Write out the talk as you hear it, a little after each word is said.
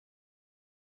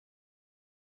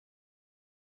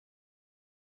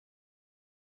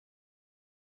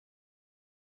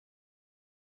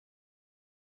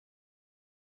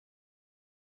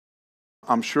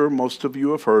I'm sure most of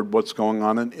you have heard what's going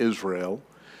on in Israel.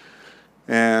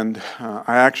 And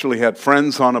I actually had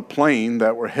friends on a plane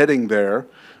that were heading there,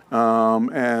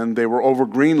 and they were over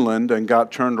Greenland and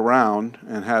got turned around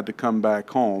and had to come back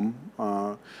home.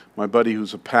 My buddy,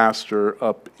 who's a pastor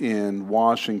up in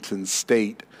Washington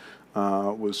State,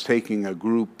 was taking a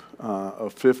group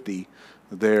of 50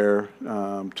 there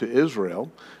to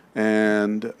Israel,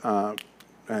 and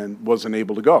wasn't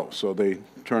able to go. So they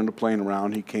turned the plane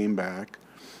around. He came back.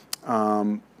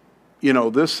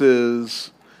 This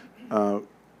is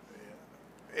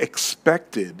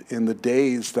expected in the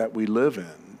days that we live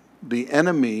in. The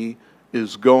enemy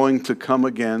is going to come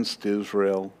against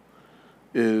Israel,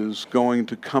 is going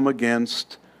to come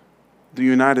against the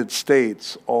United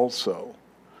States also.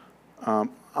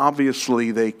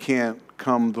 Obviously, they can't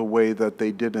come the way that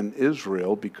they did in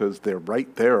Israel because they're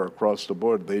right there across the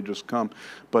border. They just come.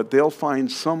 But they'll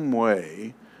find some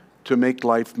way to make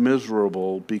life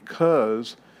miserable,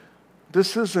 because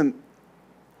this isn't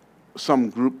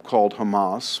some group called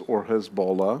Hamas or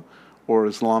Hezbollah or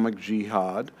Islamic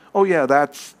Jihad. Oh yeah,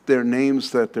 that's their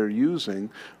names that they're using,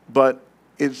 but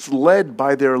it's led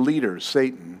by their leader,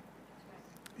 Satan.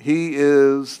 He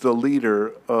is the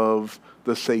leader of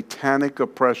the satanic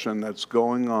oppression that's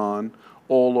going on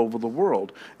all over the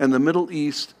world. And the Middle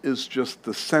East is just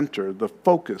the center, the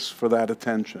focus for that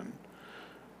attention.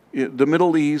 The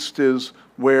Middle East is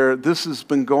where this has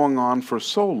been going on for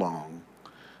so long.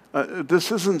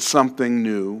 This isn't something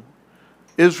new.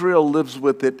 Israel lives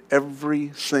with it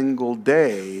every single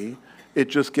day. It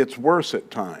just gets worse at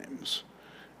times.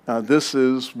 This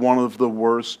is one of the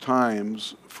worst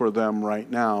times for them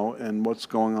right now, and what's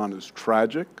going on is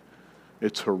tragic.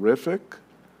 It's horrific.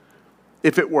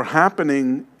 If it were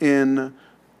happening in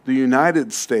the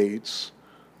United States,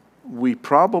 we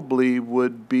probably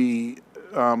would be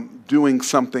doing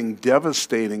something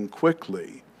devastating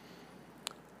quickly.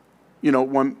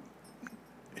 When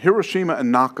Hiroshima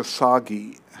and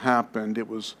Nagasaki happened, it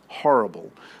was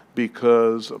horrible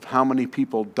because of how many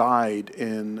people died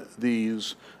in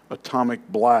these atomic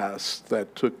blasts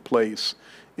that took place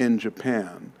in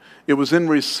Japan. It was in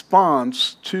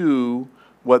response to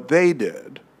what they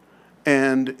did,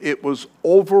 and it was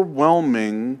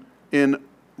overwhelming in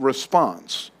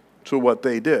response to what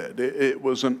they did. It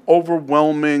was an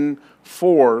overwhelming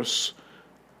force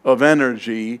of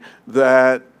energy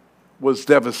that was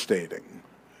devastating.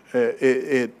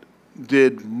 It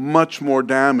did much more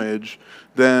damage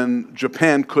than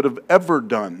Japan could have ever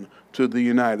done to the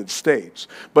United States.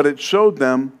 But it showed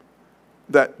them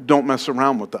that don't mess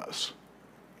around with us.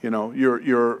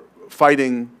 You're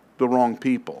fighting the wrong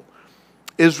people.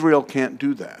 Israel can't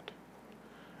do that.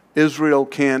 Israel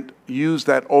can't use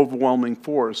that overwhelming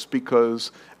force,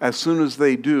 because as soon as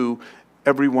they do,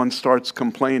 everyone starts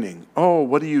complaining. Oh,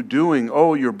 what are you doing?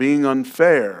 Oh, you're being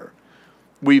unfair.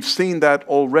 We've seen that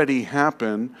already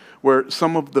happen, where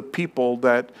some of the people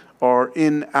that are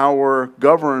in our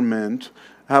government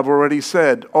have already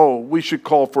said, oh, we should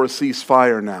call for a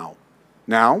ceasefire now.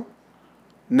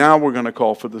 Now we're going to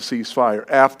call for the ceasefire.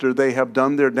 After they have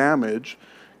done their damage,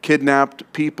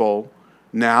 kidnapped people,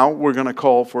 now we're going to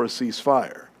call for a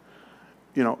ceasefire.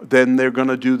 Then they're going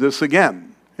to do this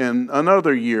again in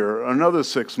another year, another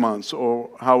 6 months,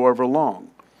 or however long.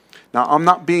 Now, I'm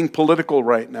not being political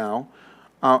right now.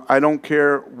 I don't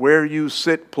care where you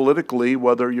sit politically,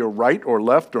 whether you're right or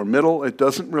left or middle, it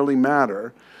doesn't really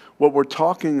matter. What we're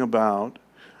talking about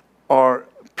are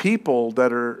people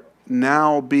that are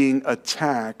now being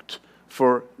attacked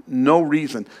for no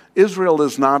reason. Israel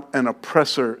is not an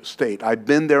oppressor state. I've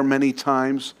been there many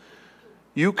times.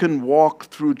 You can walk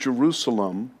through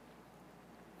Jerusalem,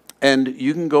 and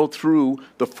you can go through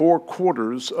the four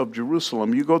quarters of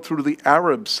Jerusalem. You go through the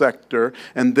Arab sector,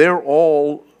 and they're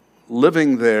all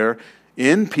living there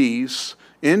in peace,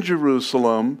 in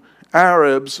Jerusalem.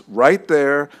 Arabs right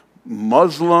there,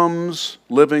 Muslims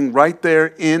living right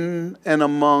there in and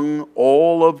among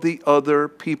all of the other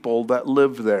people that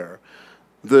live there.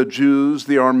 The Jews,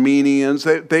 the Armenians,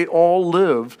 they all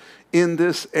live in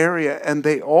this area, and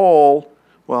they all,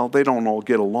 well, they don't all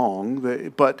get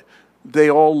along, but they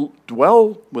all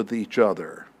dwell with each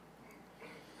other.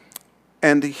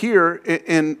 And here,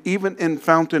 even in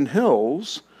Fountain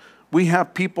Hills, we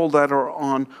have people that are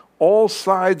on all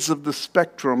sides of the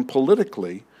spectrum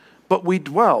politically, but we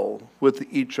dwell with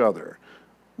each other.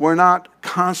 We're not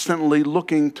constantly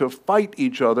looking to fight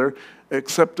each other,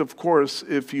 except, of course,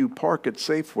 if you park at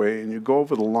Safeway and you go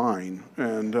over the line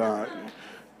and,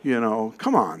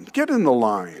 come on, get in the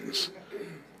lines.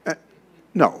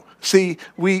 No. See,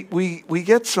 we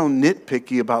get so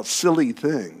nitpicky about silly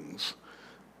things.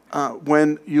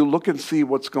 when you look and see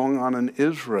what's going on in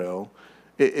Israel,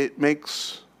 it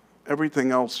makes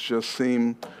everything else just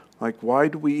seem like, why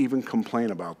do we even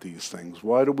complain about these things?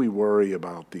 Why do we worry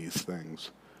about these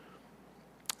things?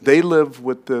 They live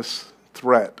with this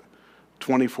threat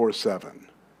 24/7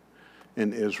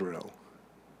 in Israel.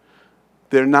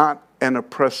 They're not an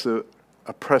oppressor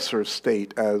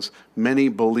state, as many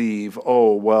believe.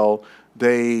 Oh, well,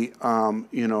 they are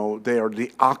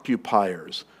the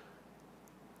occupiers.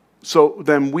 So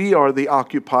then we are the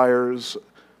occupiers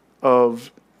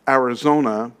of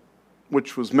Arizona,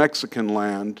 which was Mexican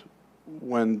land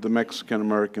when the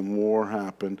Mexican-American War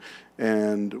happened,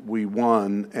 and we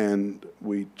won and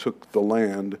we took the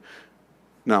land.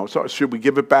 Now, so should we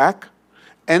give it back?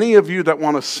 Any of you that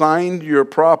want to sign your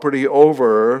property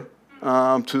over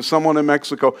to someone in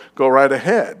Mexico, go right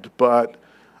ahead. But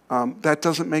that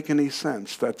doesn't make any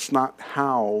sense. That's not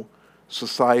how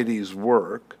societies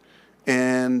work.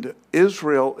 And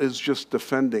Israel is just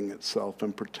defending itself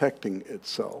and protecting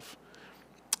itself.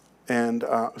 And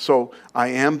so I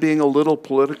am being a little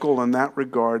political in that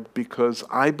regard, because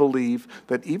I believe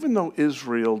that even though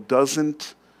Israel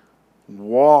doesn't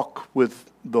walk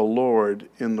with the Lord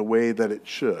in the way that it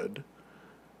should,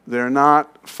 they're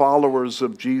not followers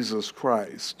of Jesus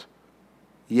Christ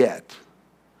yet.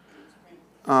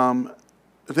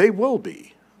 They will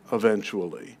be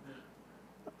eventually,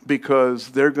 because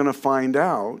they're going to find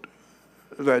out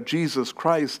that Jesus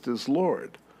Christ is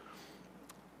Lord.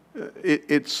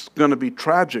 It's going to be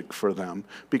tragic for them,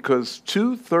 because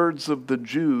 2/3 of the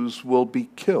Jews will be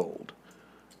killed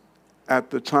at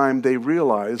the time they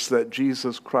realize that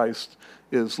Jesus Christ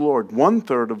is Lord.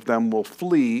 1/3 of them will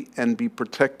flee and be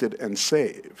protected and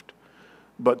saved,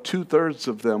 but 2/3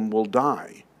 of them will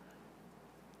die.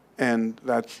 And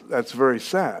that's very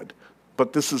sad.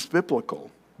 But this is biblical.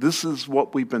 This is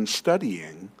what we've been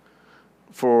studying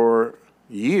for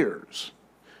years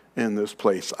in this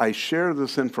place. I share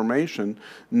this information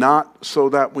not so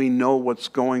that we know what's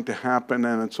going to happen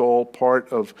and it's all part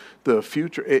of the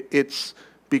future. It's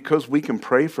because we can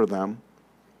pray for them.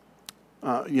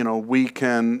 We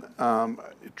can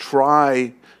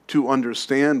try to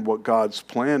understand what God's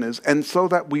plan is, and so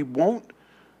that we won't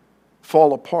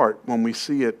fall apart when we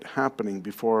see it happening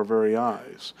before our very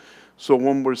eyes. So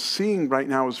when we're seeing right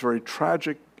now is very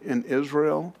tragic in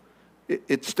Israel,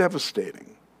 it's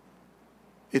devastating.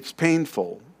 It's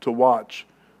painful to watch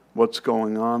what's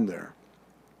going on there.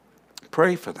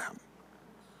 Pray for them.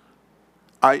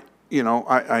 I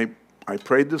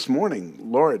prayed this morning,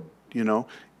 Lord,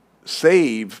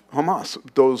 save Hamas,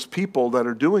 those people that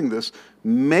are doing this.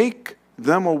 Make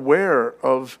them aware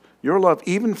of your love,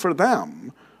 even for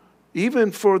them.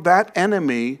 Even for that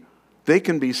enemy, they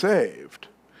can be saved.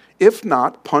 If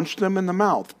not, punch them in the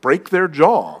mouth, break their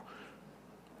jaw.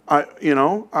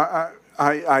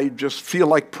 I just feel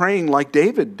like praying like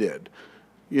David did.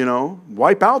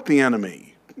 Wipe out the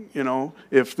enemy.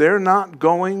 If they're not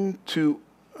going to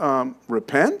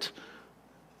repent,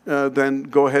 then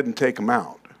go ahead and take them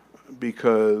out,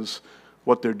 because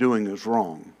what they're doing is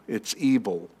wrong. It's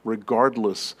evil,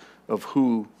 regardless of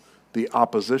who the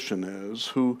opposition is,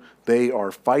 who they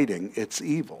are fighting. It's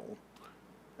evil.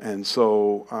 And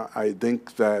so I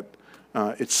think that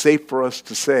it's safe for us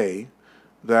to say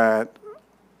that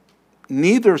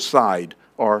neither side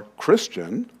are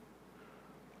Christian.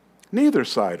 Neither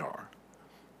side are.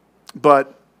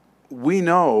 But we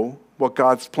know what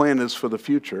God's plan is for the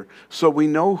future. So we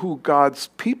know who God's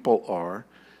people are,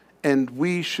 and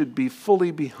we should be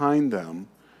fully behind them.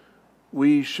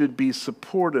 We should be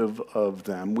supportive of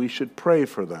them. We should pray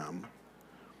for them.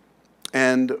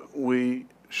 And we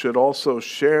should also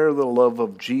share the love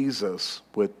of Jesus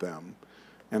with them.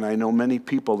 And I know many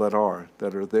people that are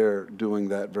there doing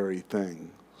that very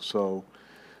thing. So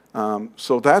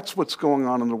that's what's going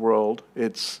on in the world.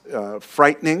 It's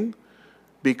frightening,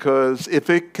 because if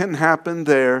it can happen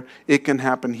there, it can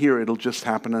happen here. It'll just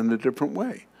happen in a different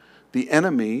way. The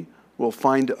enemy will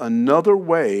find another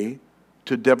way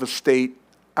to devastate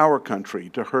our country,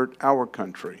 to hurt our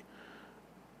country.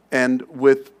 And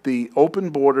with the open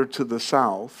border to the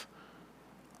south,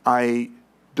 I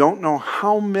don't know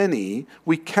how many,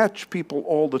 we catch people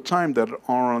all the time that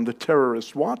are on the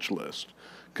terrorist watch list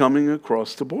coming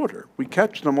across the border. We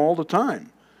catch them all the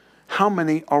time. How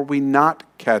many are we not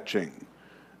catching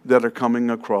that are coming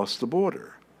across the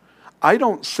border? I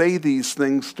don't say these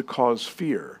things to cause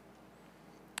fear.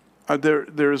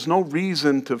 There is no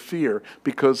reason to fear,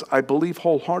 because I believe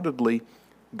wholeheartedly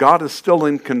God is still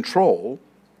in control.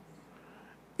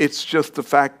 It's just the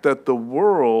fact that the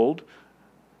world,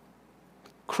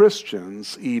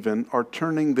 Christians even, are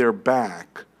turning their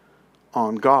back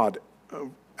on God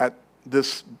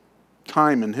this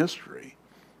time in history.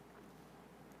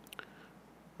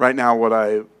 Right now, what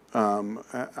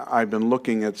I've been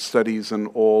looking at studies and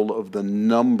all of the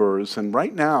numbers, and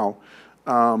right now,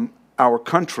 our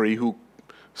country, who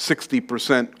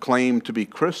 60% claim to be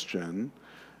Christian,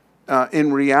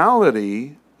 in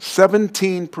reality,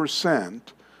 17%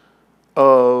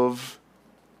 of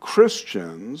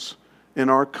Christians in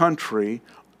our country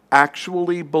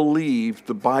actually believe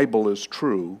the Bible is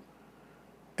true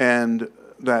and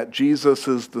that Jesus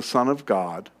is the Son of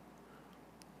God,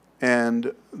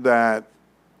 and that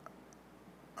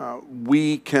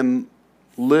we can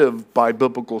live by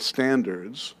biblical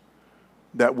standards,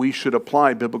 that we should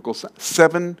apply biblical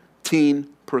standards.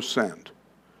 17%.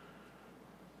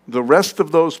 The rest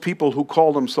of those people who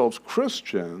call themselves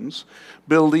Christians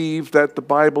believe that the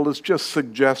Bible is just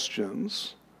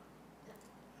suggestions,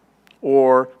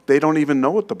 or they don't even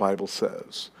know what the Bible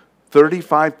says.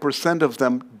 35% of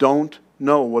them don't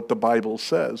know what the Bible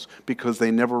says because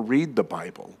they never read the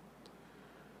Bible.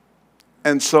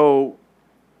 And so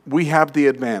we have the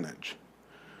advantage.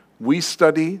 We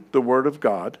study the Word of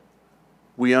God,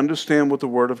 we understand what the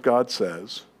Word of God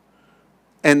says,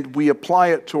 and we apply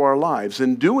it to our lives.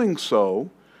 In doing so,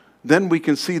 then we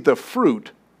can see the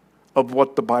fruit of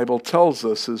what the Bible tells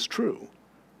us is true.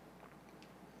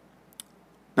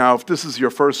 Now, if this is your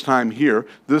first time here,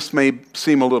 this may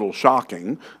seem a little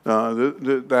shocking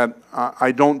that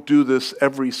I don't do this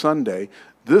every Sunday.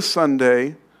 This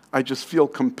Sunday, I just feel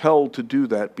compelled to do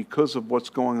that because of what's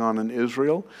going on in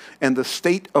Israel and the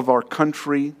state of our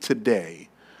country today.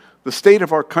 The state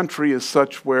of our country is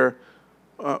such where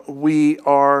we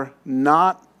are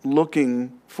not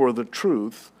looking for the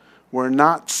truth. We're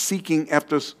not seeking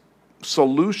after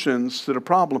solutions to the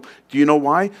problem. Do you know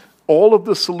why? All of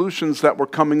the solutions that we're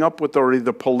coming up with are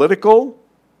either political,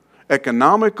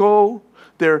 economical,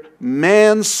 they're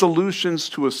man's solutions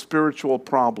to a spiritual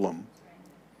problem.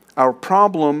 Our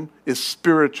problem is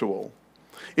spiritual.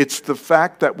 It's the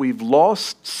fact that we've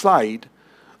lost sight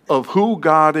of who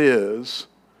God is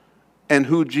and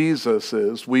who Jesus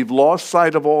is. We've lost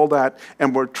sight of all that,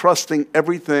 and we're trusting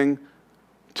everything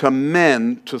to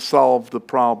men to solve the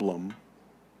problem.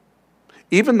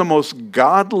 Even the most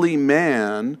godly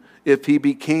man, if he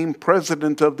became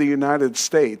president of the United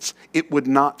States, it would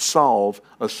not solve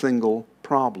a single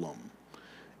problem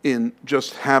in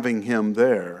just having him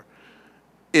there.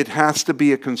 It has to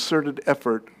be a concerted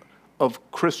effort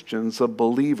of Christians, of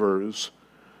believers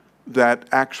that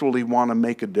actually want to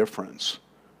make a difference.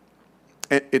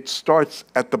 It starts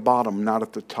at the bottom, not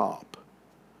at the top.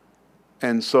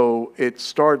 And so it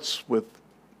starts with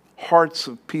hearts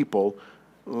of people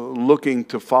looking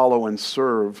to follow and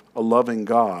serve a loving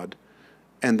God,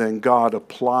 and then God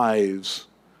applies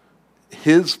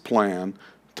His plan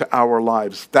to our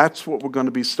lives. That's what we're going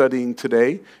to be studying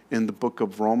today in the book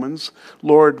of Romans.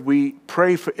 Lord, we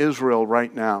pray for Israel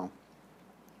right now.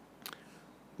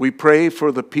 We pray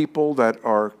for the people that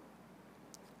are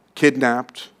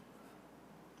kidnapped,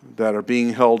 that are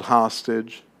being held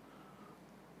hostage.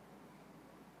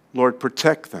 Lord,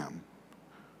 protect them.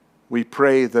 We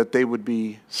pray that they would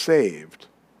be saved,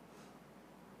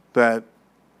 that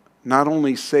not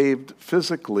only saved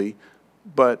physically,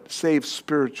 but saved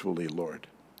spiritually, Lord.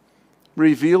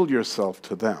 Reveal yourself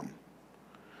to them.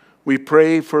 We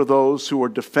pray for those who are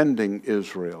defending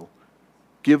Israel.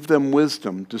 Give them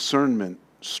wisdom, discernment,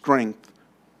 strength,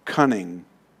 cunning,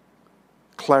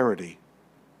 clarity.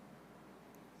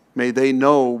 May they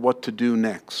know what to do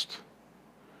next.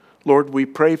 Lord, we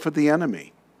pray for the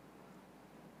enemy.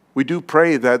 We do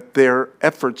pray that their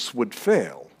efforts would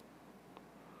fail.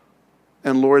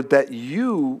 And Lord, that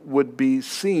you would be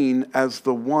seen as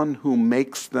the one who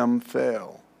makes them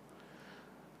fail.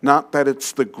 Not that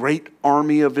it's the great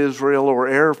army of Israel or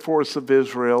Air Force of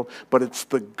Israel, but it's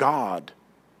the God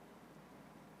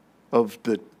of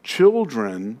the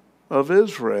children of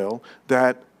Israel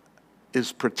that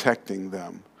is protecting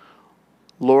them.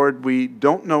 Lord, we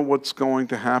don't know what's going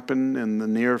to happen in the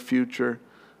near future,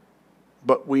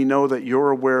 but we know that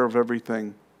you're aware of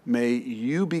everything. May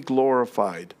you be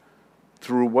glorified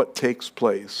through what takes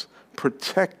place.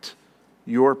 Protect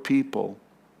your people.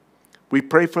 We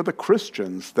pray for the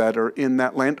Christians that are in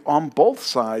that land on both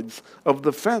sides of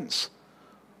the fence.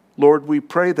 Lord, we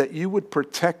pray that you would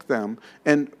protect them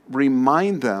and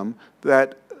remind them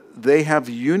that they have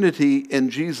unity in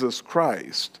Jesus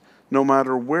Christ, no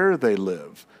matter where they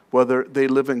live, whether they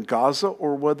live in Gaza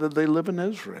or whether they live in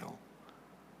Israel.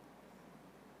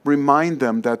 Remind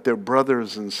them that they're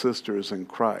brothers and sisters in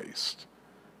Christ.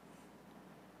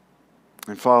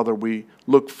 And Father, we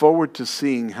look forward to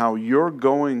seeing how you're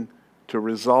going to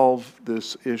resolve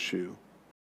this issue.